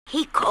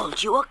He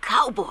called you a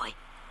cowboy.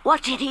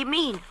 What did he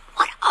mean?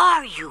 What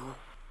are you?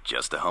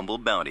 Just a humble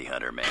bounty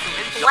hunter, man.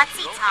 What's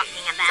he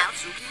talking about?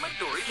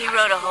 He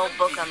wrote a whole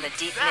book on the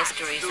deep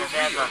mysteries of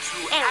Eva.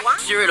 Hey,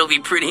 what? Sure, it'll be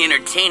pretty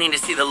entertaining to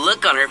see the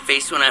look on her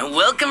face when I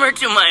welcome her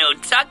to my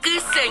otaku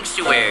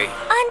sanctuary.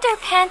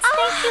 Underpants,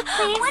 thank you,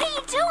 please. What are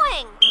you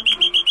doing?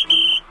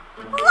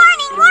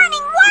 Warning,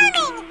 warning,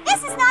 warning!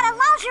 This is not a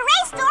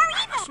lingerie store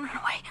either.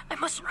 I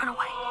mustn't run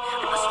away.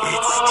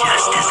 It's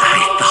just as I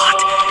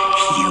thought.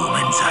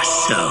 Humans are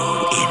so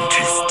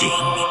interesting.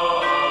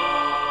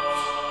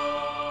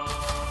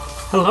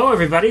 Hello,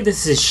 everybody.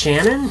 This is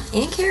Shannon.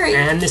 And Carrie.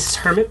 And this is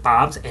Hermit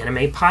Bob's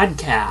Anime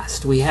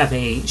Podcast. We have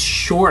a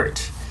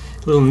short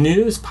little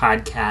news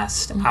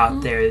podcast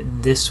out there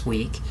this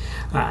week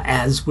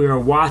as we're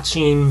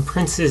watching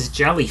Princess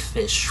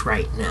Jellyfish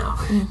right now.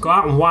 Go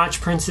out and watch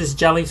Princess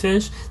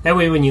Jellyfish. That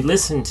way, when you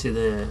listen to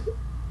the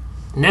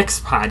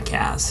next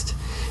podcast,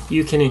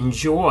 you can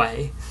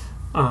enjoy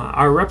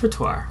our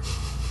repertoire,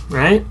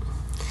 right?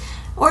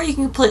 Or you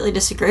can completely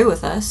disagree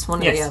with us,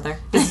 one or the other.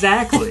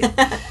 Exactly.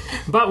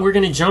 But we're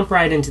going to jump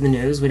right into the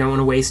news. We don't want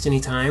to waste any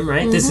time,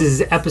 right? This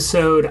is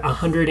episode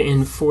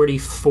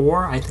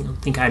 144. I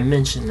think I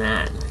mentioned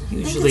that.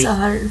 Usually, it's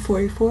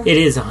 144. It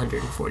is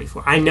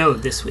 144. I know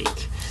this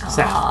week.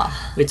 So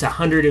it's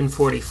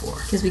 144.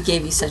 Because we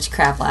gave you such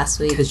crap last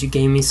week. Because you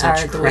gave me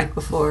such crap the week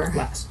before.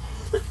 Last.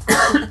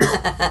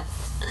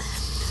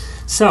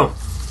 So,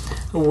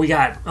 we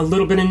got a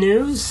little bit of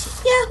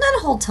news. Yeah, not a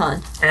whole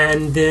ton.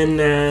 And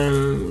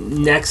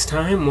then next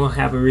time we'll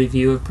have a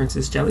review of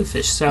Princess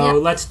Jellyfish. So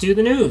let's do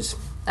the news.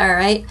 All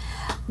right.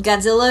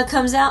 Godzilla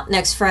comes out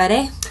next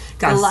Friday.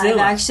 The live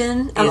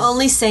action. I'm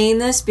only saying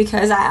this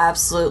because I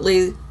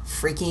absolutely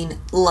freaking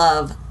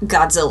love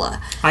Godzilla.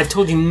 I've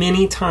told you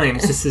many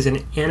times this is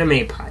an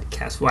anime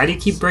podcast. Why do you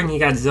keep bringing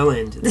Godzilla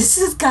into this?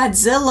 This is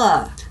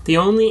Godzilla. The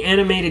only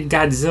animated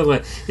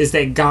Godzilla is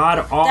that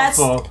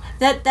god-awful...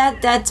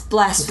 That's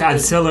blasphemy.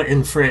 Godzilla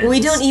and Friends. We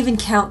don't even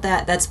count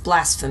that. That's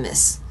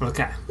blasphemous.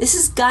 Okay. This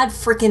is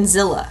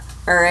God-frickin-Zilla,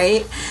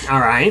 alright?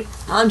 Alright.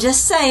 I'm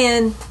just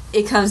saying,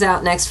 it comes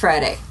out next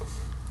Friday.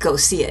 Go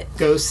see it.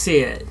 Go see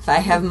it. If I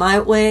have my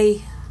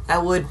way, I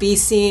would be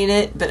seeing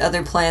it, but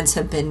other plans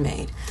have been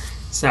made.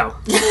 So.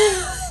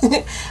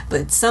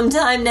 But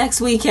sometime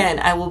next weekend,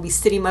 I will be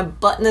sitting my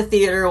butt in the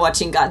theater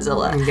watching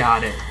Godzilla.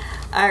 Got it.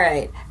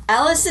 Alright.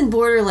 Alice in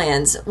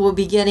Borderlands will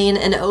be getting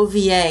an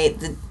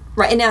OVA.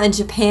 Right now in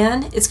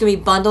Japan, it's going to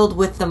be bundled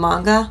with the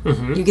manga.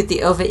 You get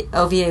the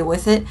OVA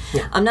with it.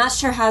 Yeah. I'm not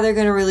sure how they're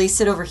going to release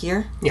it over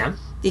here. Yeah.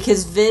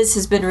 Because Viz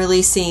has been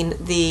releasing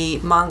the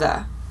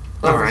manga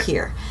over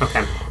here.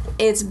 Okay.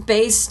 It's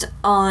based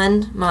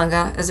on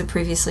manga, as I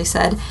previously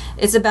said.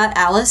 It's about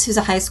Alice, who's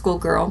a high school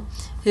girl,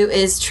 who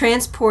is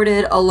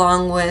transported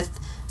along with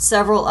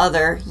several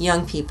other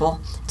young people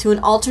to an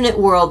alternate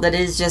world that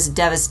is just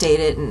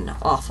devastated and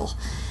awful.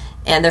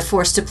 And they're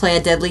forced to play a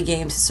deadly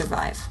game to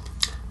survive.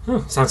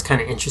 Oh, sounds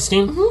kind of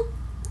interesting.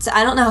 So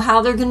I don't know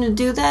how they're going to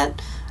do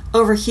that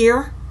over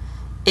here.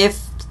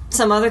 If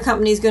some other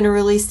company is going to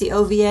release the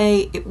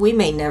OVA, we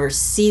may never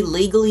see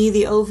legally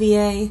the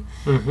OVA.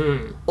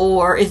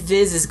 Or if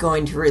Viz is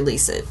going to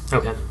release it.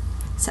 Okay.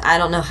 So I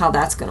don't know how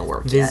that's going to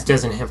work Viz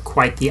doesn't have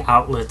quite the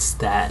outlets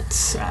that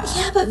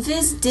but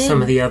Viz did.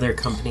 Some of the other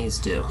companies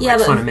do, like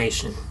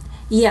Funimation.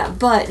 Yeah,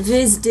 but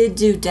Viz did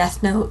do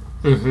Death Note.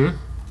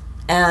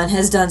 And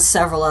has done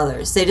several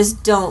others. They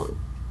just don't...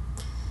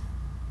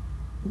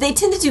 They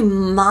tend to do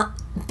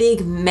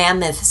big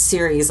mammoth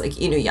series like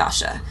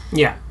Inuyasha.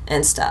 Yeah.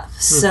 And stuff.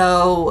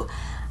 So,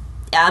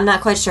 I'm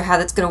not quite sure how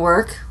that's going to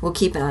work. We'll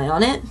keep an eye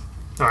on it.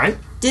 All right.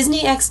 Disney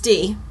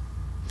XD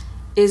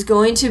is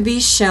going to be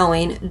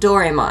showing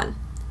Doraemon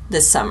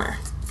this summer.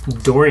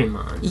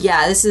 Doraemon?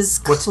 Yeah, this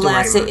is What's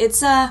classic. Doraemon?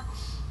 It's a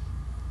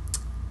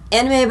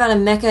anime about a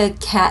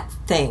mecha cat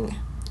thing.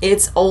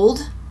 It's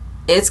old.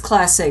 It's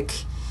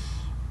classic.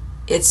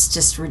 It's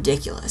just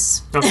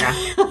ridiculous.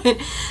 Okay.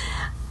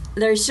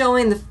 They're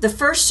showing... The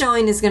first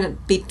showing is going to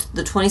be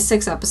the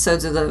 26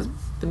 episodes of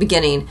the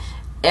beginning.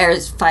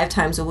 Airs 5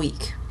 times a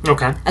week.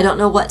 Okay. I don't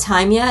know what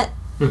time yet.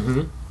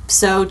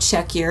 So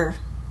check your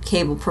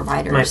cable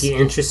providers. Might be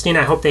interesting.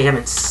 I hope they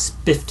haven't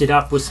spiffed it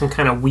up with some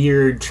kind of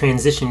weird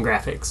transition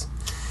graphics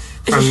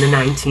from the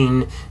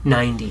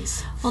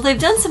 1990s. Well, they've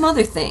done some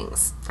other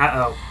things.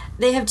 Uh-oh.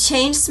 They have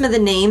changed some of the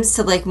names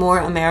to, like, more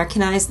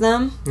Americanize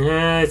them.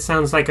 Yeah, it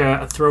sounds like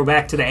a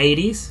throwback to the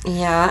 80s.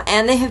 Yeah,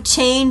 and they have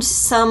changed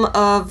some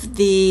of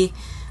the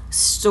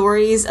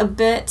stories a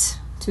bit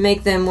to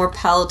make them more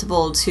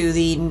palatable to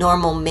the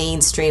normal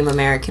mainstream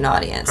American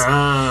audience.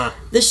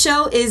 The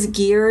show is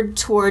geared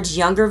towards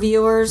younger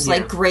viewers,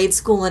 like grade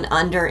school and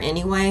under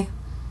anyway.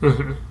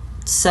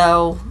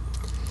 So...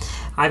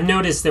 I've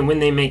noticed that when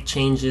they make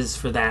changes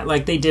for that,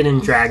 like they did in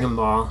Dragon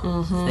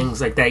Ball,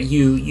 things like that,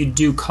 you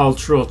do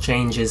cultural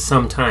changes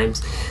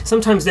sometimes.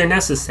 Sometimes they're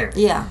necessary.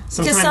 Yeah,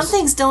 because some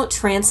things don't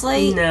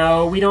translate.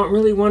 No, we don't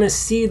really want to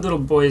see little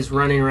boys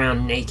running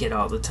around naked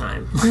all the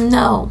time.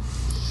 No.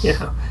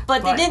 Yeah.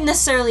 But they didn't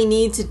necessarily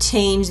need to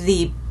change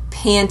the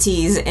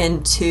panties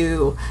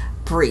into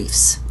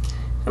briefs.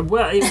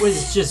 Well, it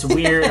was just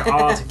weird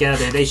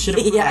altogether. They should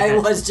have. Yeah,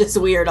 it was just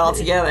weird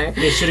altogether.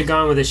 They should have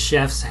gone with a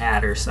chef's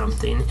hat or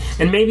something.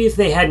 And maybe if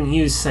they hadn't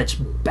used such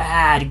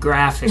bad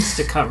graphics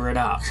to cover it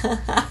up.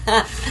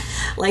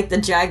 Like the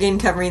dragon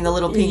covering the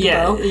little pink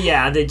bow?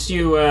 Yeah, that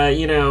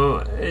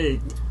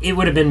it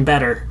would have been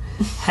better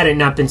had it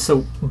not been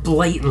so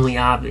blatantly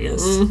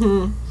obvious.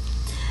 Mm-hmm.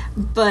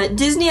 But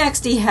Disney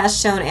XD has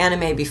shown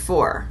anime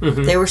before.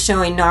 Mm-hmm. They were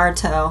showing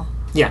Naruto.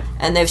 Yeah.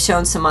 And they've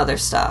shown some other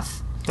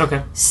stuff.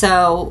 Okay.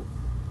 So,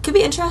 could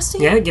be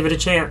interesting. Yeah, give it a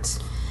chance.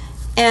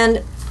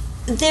 And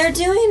they're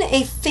doing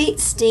a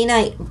Fate Stay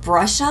Night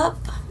brush up.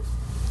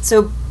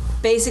 So,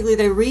 basically,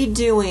 they're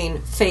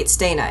redoing Fate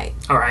Stay Night.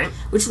 All right.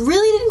 Which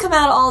really didn't come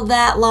out all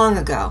that long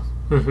ago.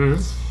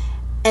 Mm-hmm.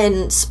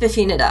 And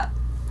spiffing it up.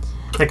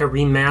 Like a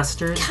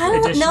remastered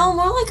edition? No,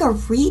 more like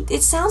a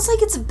it sounds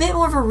like it's a bit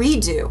more of a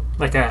redo.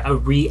 Like a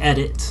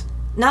re-edit.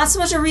 Not so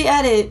much a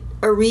re-edit,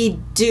 a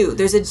redo.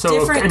 There's a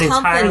different company.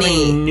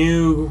 Entirely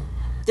new.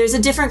 There's a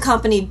different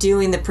company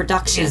doing the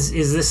production.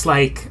 Is this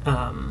like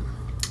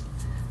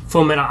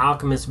Full Metal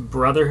Alchemist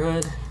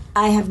Brotherhood?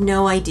 I have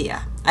no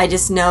idea. I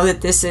just know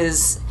that this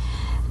is.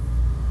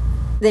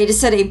 They just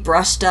said a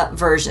brushed up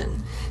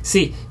version.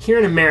 See, here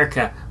in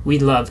America, we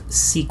love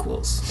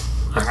sequels.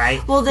 All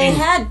right. Well, they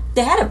had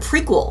a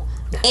prequel,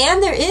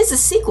 and there is a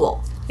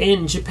sequel.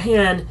 In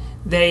Japan,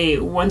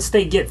 once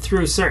they get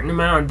through a certain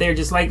amount, they're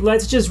just like,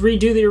 let's just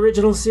redo the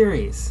original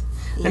series.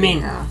 Yeah. I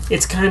mean,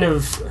 it's kind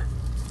of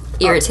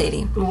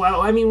irritating.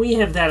 Well, I mean, we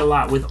have that a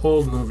lot with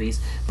old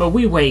movies, but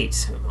we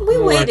wait. We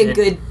wait a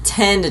good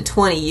 10 to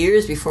 20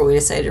 years before we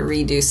decide to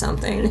redo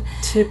something.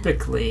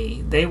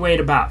 Typically, they wait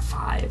about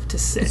 5 to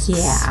 6.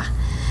 Yeah.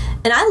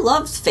 And I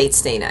loved Fate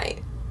Stay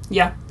Night.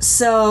 Yeah.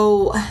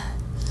 So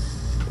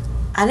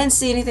I didn't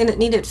see anything that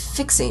needed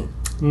fixing.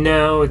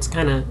 No, it's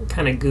kind of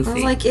goofy. I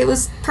was like, it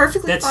was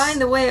perfectly fine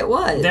the way it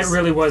was. That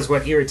really was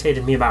what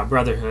irritated me about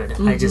Brotherhood.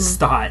 Mm-hmm. I just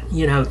thought,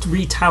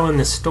 retelling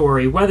the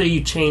story, whether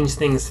you change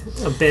things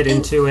a bit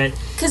into it,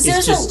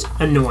 it's just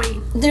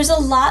annoying. There's a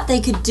lot they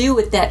could do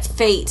with that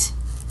Fate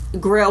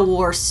Grail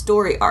War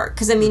story arc.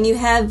 Because, I mean, you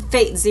have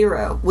Fate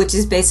Zero, which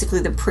is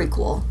basically the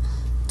prequel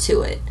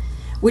to it.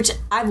 Which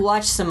I've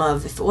watched some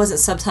of. If it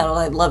wasn't subtitled,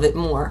 I'd love it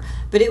more.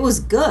 But it was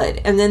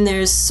good. And then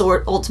there's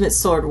Ultimate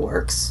Sword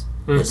Works,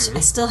 which I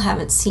still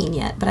haven't seen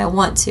yet, but I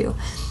want to.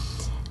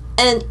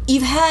 And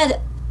you've had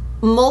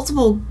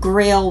multiple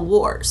Grail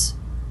Wars.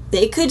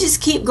 They could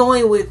just keep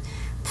going with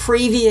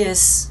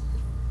previous,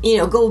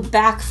 go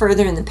back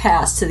further in the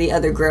past to the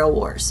other Grail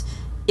Wars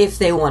if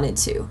they wanted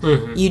to.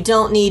 Mm-hmm. You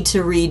don't need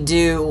to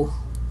redo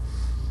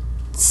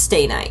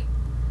Stay Night.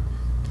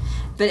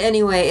 But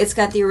anyway, it's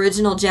got the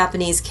original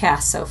Japanese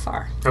cast so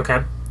far.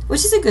 Okay.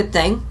 Which is a good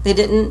thing. They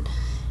didn't,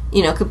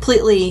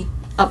 completely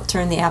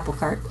upturn the apple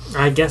cart.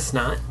 I guess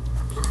not.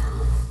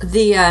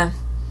 The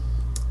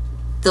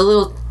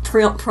little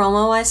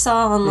promo I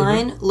saw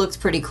online looked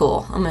pretty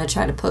cool. I'm going to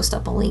try to post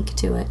up a link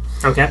to it.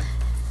 Okay.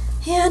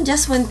 And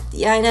just when...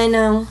 Yeah, I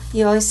know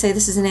you always say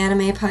this is an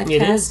anime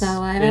podcast,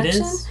 not live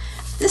action. Is.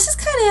 This is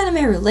kind of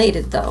anime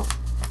related, though.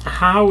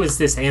 How is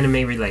this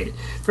anime related?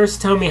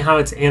 First tell me how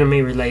it's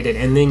anime related,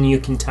 and then you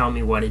can tell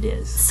me what it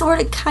is.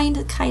 Sort of, kind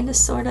of,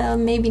 sort of,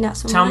 maybe not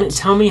so much.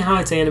 Tell me how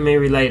it's anime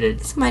related.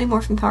 It's Mighty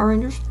Morphin Power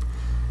Rangers.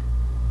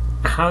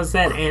 How's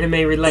that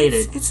anime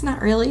related? It's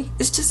not really.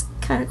 It's just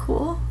kind of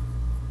cool.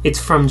 It's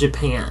from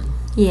Japan.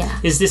 Yeah.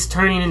 Is this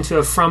turning into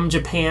a From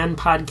Japan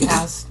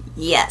podcast?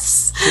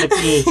 Yes. Should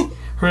it be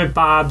Hermit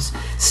Bob's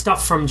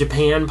Stuff from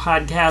Japan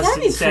podcast?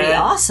 That'd be pretty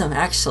awesome,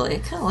 actually. I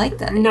kind of like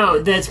that.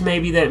 No, that's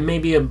maybe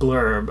a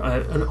blurb,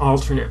 an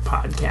alternate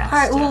podcast. All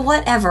right. Well,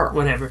 whatever.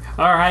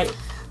 All right.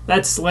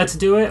 Let's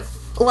do it.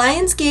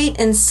 Lionsgate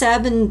and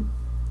Saban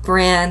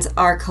Brands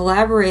are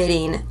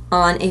collaborating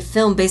on a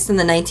film based on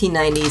the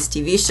 1990s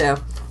TV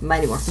show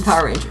Mighty Morphin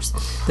Power Rangers.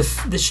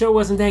 The show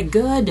wasn't that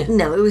good.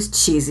 No, it was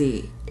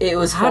cheesy. It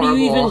was horrible. How do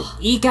you even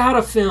eke out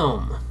a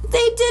film?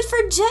 They did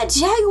for Jet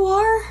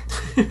Jaguar.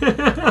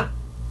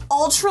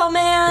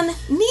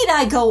 Ultraman. Need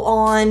I go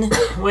on?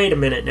 Wait a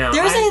minute now.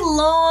 There's a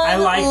long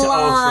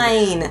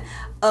line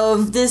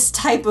of this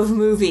type of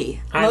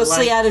movie.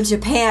 Mostly out of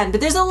Japan.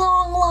 But there's a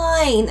long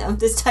line of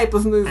this type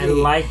of movie. I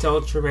liked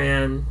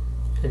Ultraman.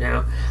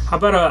 How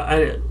about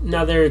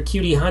another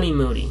Cutie Honey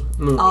movie?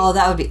 Oh,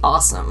 that would be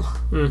awesome.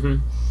 Mm-hmm.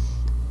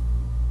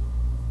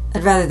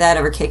 I'd rather that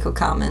over Keiko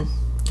Kamen.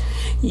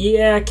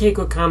 Yeah,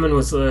 Keiko Kamen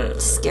was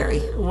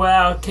scary.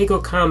 Well,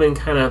 Keiko Kamen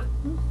kind of...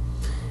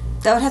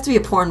 That would have to be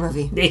a porn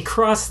movie. They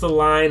crossed the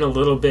line a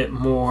little bit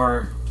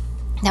more.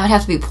 That would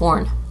have to be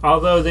porn.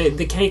 Although the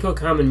Keiko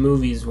Kamen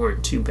movies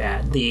weren't too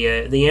bad.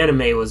 The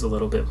anime was a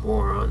little bit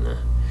more on the...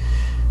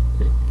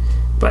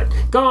 But,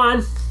 go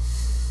on.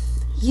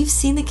 You've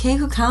seen the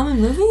Keiko Kamen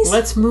movies?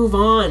 Let's move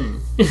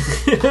on.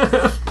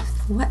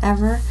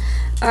 Whatever.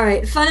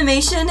 Alright,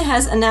 Funimation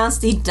has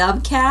announced the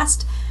dub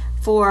cast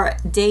for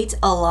Date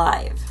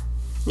Alive.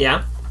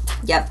 Yeah?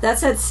 Yep,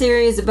 that's that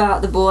series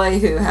about the boy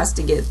who has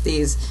to get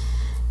these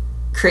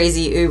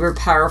crazy, uber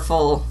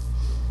powerful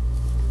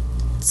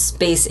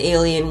space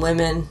alien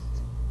women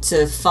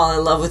to fall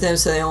in love with him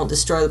so they won't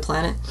destroy the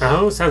planet.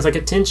 Oh, sounds like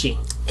a Tenchi.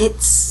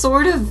 It's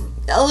sort of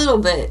a little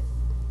bit.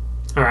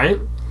 All right.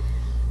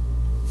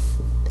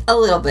 A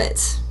little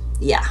bit.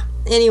 Yeah.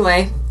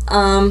 Anyway,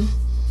 I'm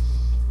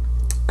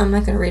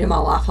not going to read them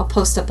all off. I'll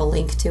post up a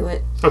link to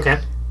it. Okay.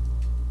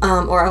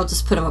 Or I'll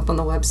just put them up on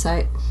the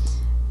website.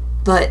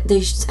 But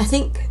I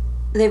think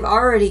they've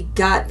already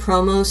got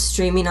promos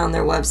streaming on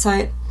their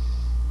website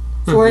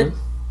for it.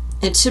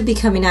 It should be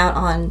coming out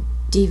on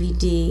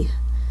DVD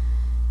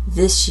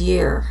this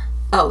year.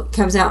 Oh, it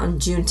comes out on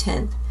June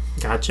 10th.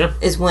 Gotcha.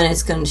 Is when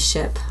it's going to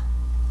ship.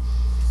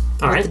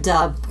 All right. The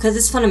dub. Because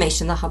it's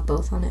Funimation. They'll have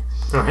both on it.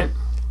 All right.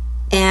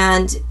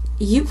 And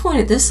you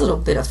pointed this little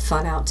bit of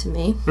fun out to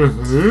me.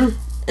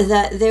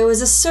 That there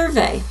was a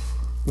survey.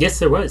 Yes,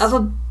 there was. Of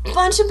a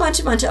bunch,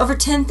 over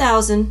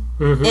 10,000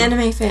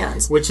 anime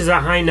fans. Which is a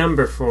high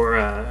number for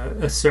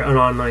an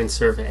online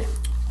survey.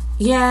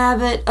 Yeah,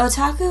 but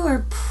otaku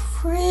are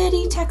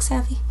pretty tech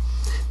savvy.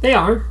 They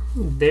are.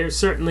 They're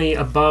certainly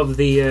above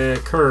the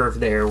curve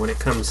there when it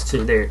comes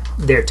to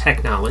their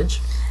tech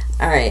knowledge.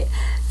 All right.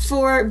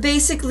 For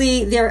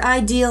basically their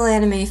ideal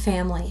anime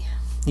family.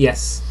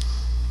 Yes.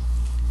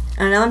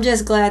 And I'm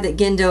just glad that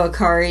Gendo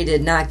Ikari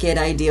did not get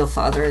Ideal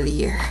Father of the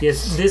Year.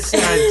 Yes, this to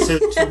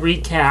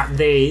recap,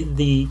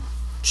 the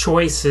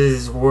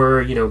choices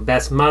were,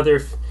 best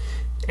mother,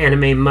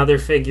 anime mother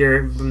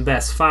figure,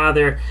 best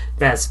father,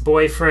 best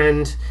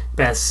boyfriend,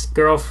 best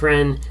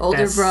girlfriend,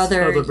 older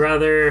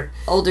brother,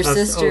 older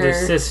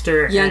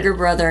sister, younger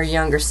brother,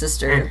 younger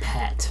sister, and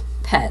pet.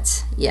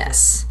 Pet,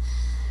 yes.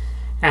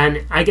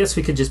 And I guess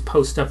we could just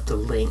post up the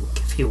link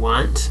if you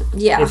want.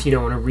 Yeah. If you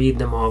don't want to read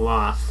them all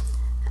off.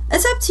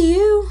 It's up to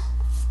you.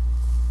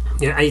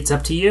 Yeah, it's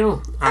up to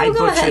you. I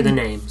butcher the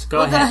names.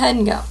 Go ahead. Go ahead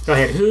and go. Go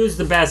ahead. Who's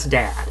the best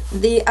dad?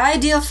 The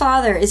ideal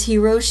father is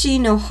Hiroshi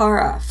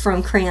Nohara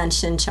from Crayon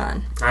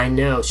Shin-chan. I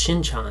know,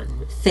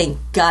 Shin-chan. Thank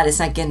God it's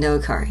not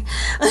Gendo Ikari.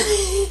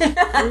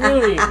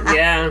 Really?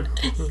 Yeah.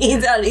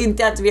 He'd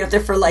have to be up there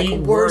for,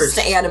 worst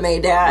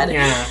anime dad.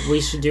 Yeah,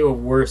 we should do a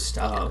worst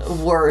of.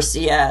 Worst,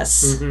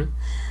 yes.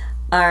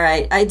 All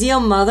right. Ideal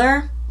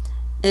mother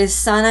is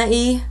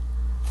Sanae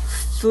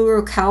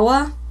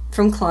Furukawa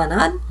from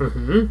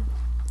Clannad.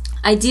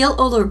 Ideal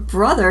older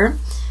brother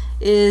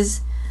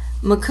is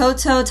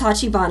Makoto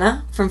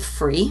Tachibana from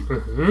Free.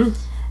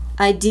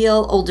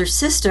 Ideal older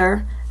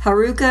sister,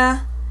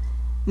 Haruka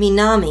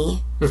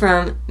Minami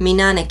from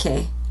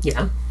Minaneke.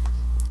 Yeah.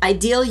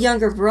 Ideal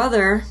younger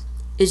brother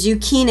is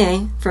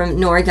Yukine from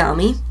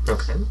Norigami.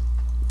 Okay.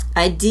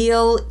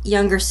 Ideal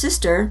younger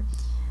sister,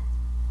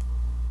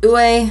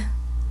 Ue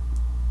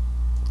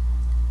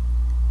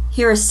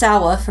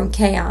Hirasawa from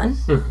K-On!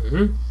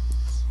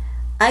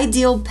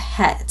 Ideal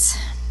pet,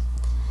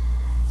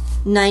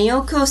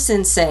 Nayoko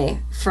Sensei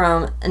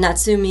from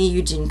Natsumi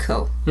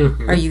Yujinko,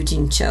 or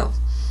Yujincho.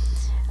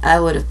 I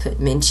would have put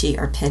Minchi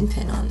or Pen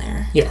Pen on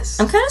there. Yes.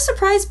 I'm kind of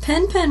surprised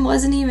Pen Pen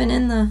wasn't even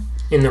in the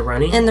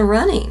running. In the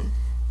running.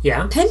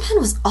 Yeah. Pen Pen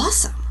was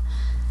awesome.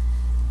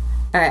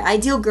 All right,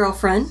 ideal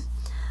girlfriend,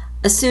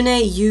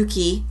 Asune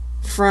Yuki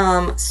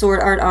from Sword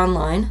Art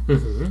Online.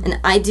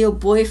 An ideal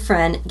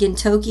boyfriend,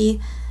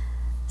 Gintoki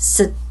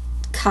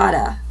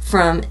Sakata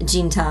from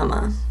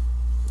Gintama.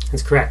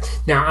 That's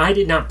correct. Now, I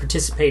did not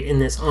participate in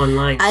this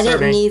online survey. I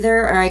didn't either,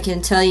 or I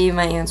can tell you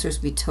my answers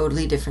would be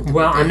totally different.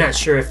 Well, I'm not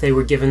sure if they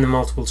were given the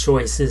multiple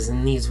choices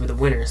and these were the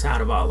winners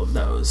out of all of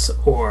those,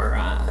 or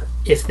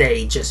if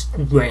they just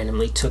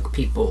randomly took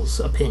people's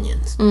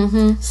opinions.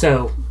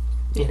 So,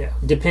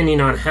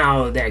 depending on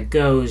how that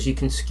goes, you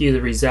can skew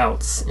the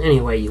results any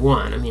way you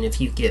want. I mean,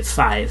 if you get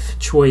 5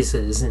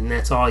 choices and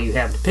that's all you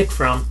have to pick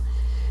from,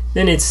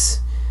 then it's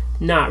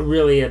not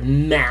really a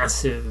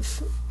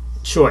massive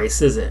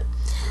choice, is it?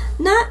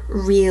 Not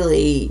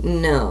really,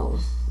 no.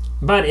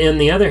 But on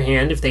the other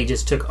hand, if they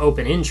just took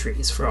open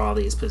entries for all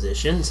these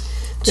positions,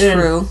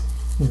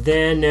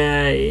 then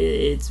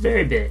it's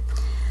very big.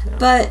 So.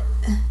 But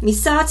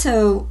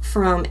Misato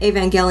from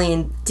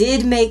Evangelion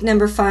did make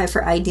number 5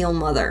 for Ideal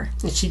Mother.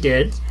 She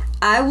did.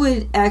 I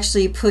would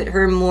actually put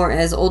her more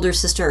as older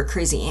sister or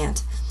crazy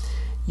aunt.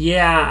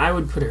 Yeah, I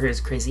would put her as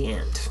crazy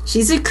aunt.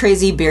 She's a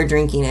crazy beer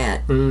drinking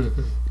aunt.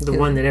 The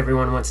one that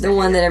everyone wants to The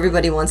one that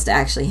everybody wants to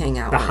actually hang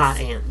out with. The hot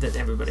aunt that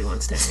everybody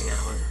wants to hang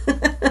out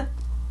with.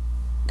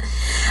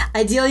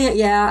 Ideally,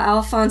 yeah,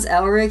 Alphonse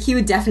Elric, he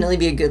would definitely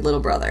be a good little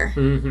brother.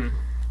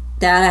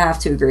 That I have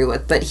to agree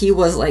with, but he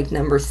was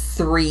number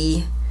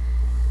 3.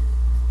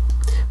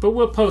 But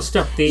we'll post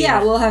up the...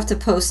 Yeah, we'll have to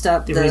post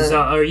up the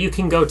result, or you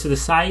can go to the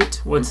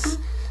site. What's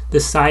the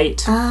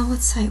site?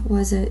 What site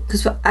was it?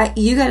 Because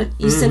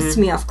you sent it to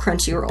me off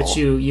Crunchyroll. But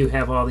you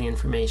have all the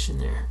information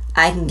there.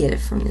 I can get it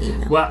from the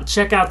email. Well,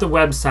 check out the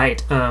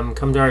website.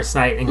 Come to our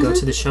site and go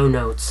to the show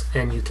notes,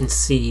 and you can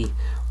see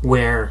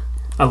where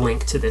a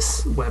link to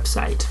this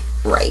website.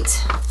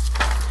 Right.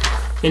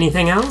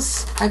 Anything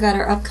else? I got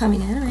our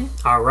upcoming anime.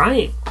 All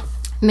right.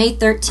 May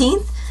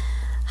 13th,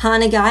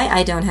 Hanagai,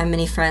 I Don't Have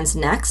Many Friends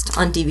Next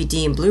on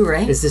DVD and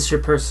Blu-ray. Is this your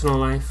personal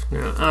life?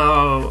 No.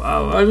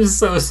 Oh, I'm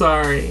so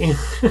sorry.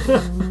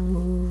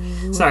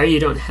 So Sorry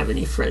you don't have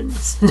any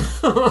friends.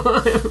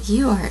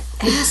 You are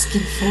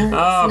asking for it.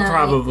 Oh,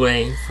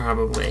 tonight.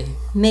 Probably.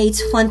 May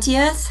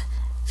 20th,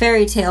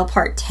 Fairy Tale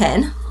Part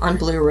 10 on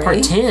Blu-ray.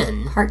 Part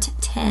 10? Part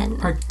 10.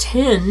 Part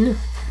 10?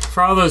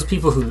 For all those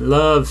people who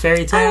love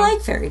Fairy Tale. I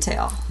like Fairy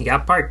Tale. You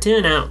got Part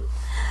 10 out.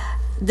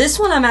 This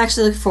one I'm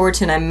actually looking forward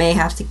to, and I might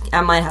have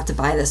to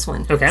buy this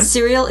one. Okay.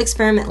 Serial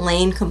Experiment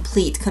Lane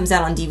Complete comes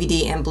out on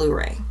DVD and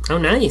Blu-ray. Oh,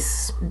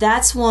 nice.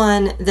 That's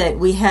one that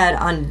we had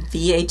on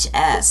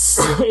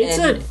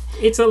VHS.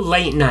 It's a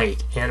late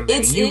night anime.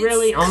 You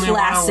really only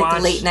want to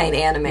watch late night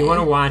anime. You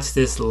want to watch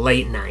this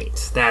late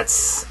night.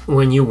 That's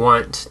when you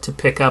want to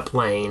pick up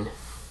Lane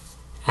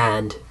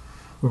and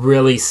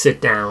really sit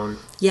down.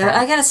 Yeah,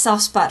 I got a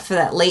soft spot for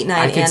that late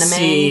night anime. I can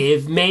see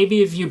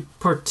if you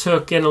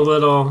partook in a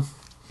little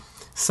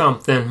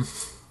something,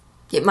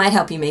 it might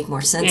help you make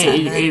more sense out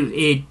of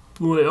it.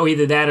 Or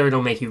either that or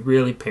it'll make you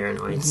really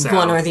paranoid. So,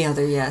 one or the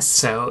other, yes.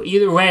 So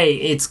either way,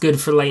 it's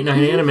good for late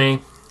night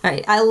anime.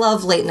 Right. I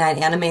love late night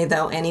anime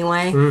though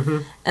anyway. Mm-hmm.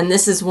 And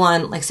this is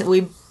one, like I said,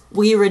 we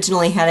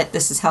originally had it,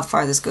 this is how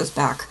far this goes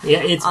back.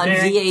 Yeah, it's on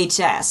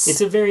VHS.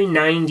 It's a very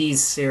 90s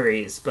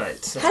series,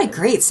 but had a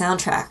great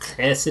soundtrack.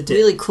 Yes, it did.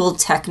 Really cool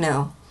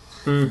techno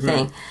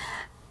thing.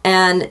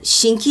 And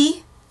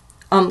Shinki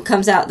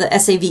comes out, the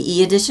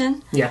SAVE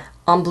edition. Yeah.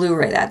 On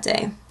Blu-ray that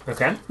day.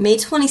 Okay. May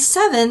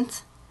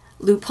 27th,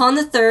 Lupin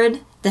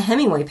III, The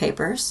Hemingway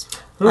Papers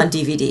on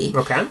DVD.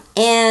 Okay.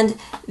 And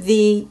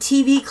the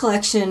TV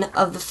collection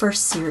of the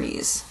first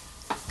series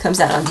comes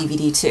out on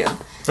DVD too.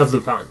 Of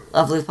Lupin.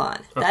 Okay.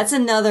 That's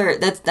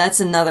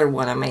another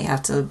one I may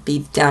have to be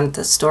down at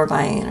the store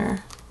buying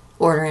or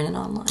ordering it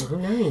online. Oh,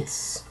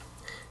 nice.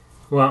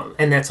 Well,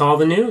 and that's all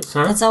the news,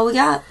 huh? That's all we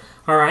got.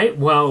 All right,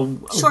 well...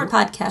 Short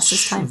podcast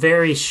this time.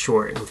 Very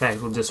short. In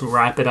fact, we'll just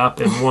wrap it up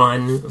in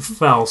one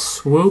fell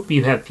swoop.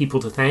 You have people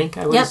to thank,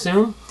 I would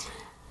assume.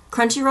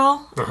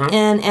 Crunchyroll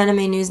and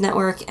Anime News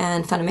Network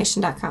and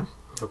Funimation.com.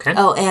 Okay.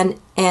 Oh, and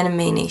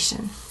Anime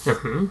Nation.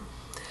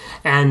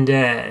 And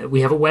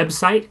we have a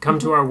website. Come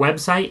to our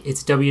website.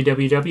 It's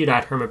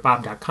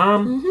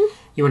www.hermitbob.com.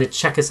 You want to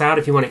check us out.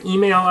 If you want to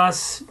email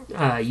us,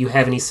 you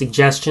have any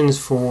suggestions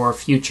for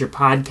future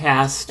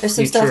podcasts. There's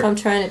some stuff I'm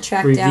trying to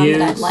track down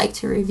that I'd like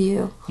to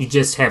review. You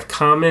just have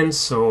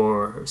comments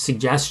or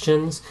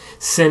suggestions,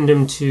 send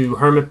them to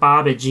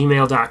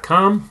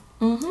hermitbob@gmail.com.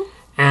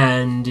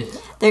 And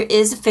there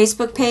is a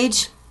Facebook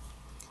page.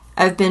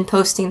 I've been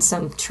posting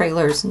some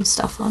trailers and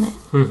stuff on it.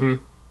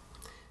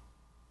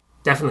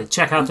 Definitely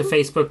check out the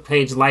Facebook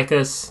page, like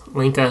us,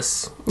 link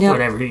us,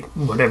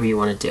 whatever you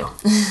want to do.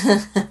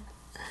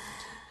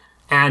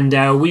 And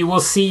we will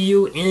see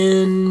you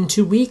in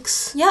 2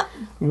 weeks. Yep.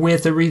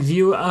 With a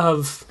review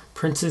of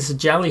Princess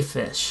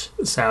Jellyfish.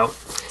 So,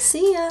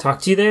 see ya.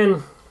 Talk to you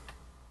then.